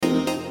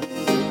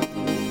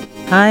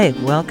Hi,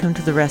 welcome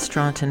to the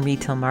Restaurant and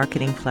Retail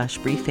Marketing Flash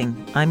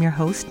Briefing. I'm your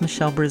host,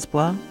 Michelle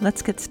Brisbois.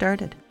 Let's get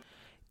started.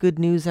 Good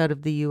news out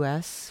of the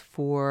U.S.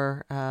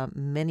 for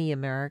many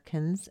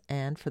Americans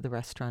and for the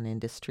restaurant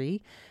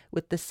industry,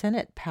 with the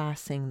Senate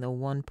passing the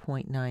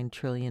 $1.9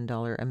 trillion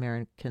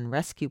American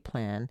Rescue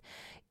Plan.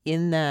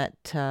 In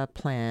that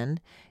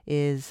plan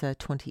is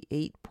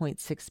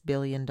 $28.6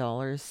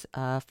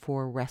 billion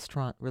for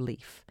restaurant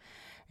relief.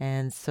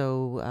 And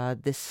so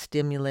this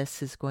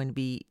stimulus is going to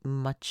be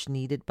much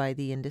needed by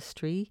the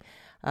industry.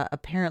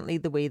 Apparently,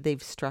 the way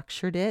they've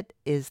structured it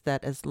is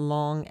that as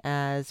long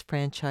as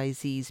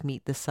franchisees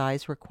meet the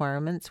size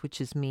requirements, which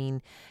is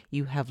mean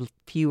you have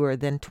fewer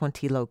than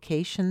 20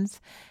 locations,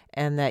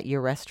 and that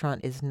your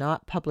restaurant is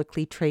not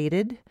publicly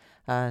traded,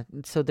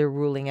 so they're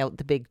ruling out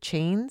the big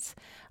chains,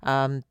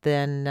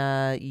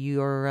 then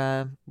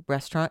your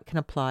restaurant can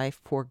apply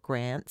for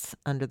grants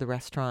under the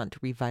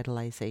Restaurant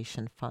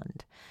Revitalization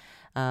Fund.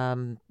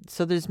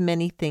 So there's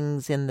many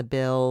things in the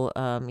bill,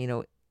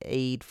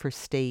 aid for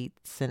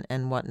states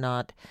and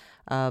whatnot.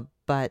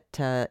 But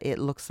it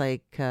looks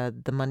like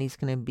the money's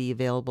going to be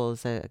available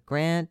as a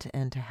grant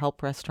and to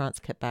help restaurants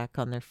get back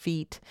on their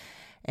feet.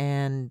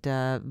 And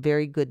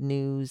very good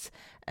news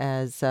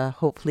as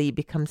hopefully it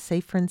becomes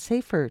safer and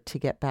safer to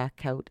get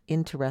back out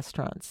into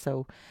restaurants.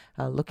 So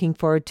looking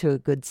forward to a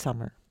good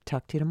summer.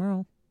 Talk to you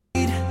tomorrow.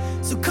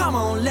 So come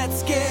on,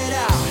 let's get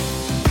out.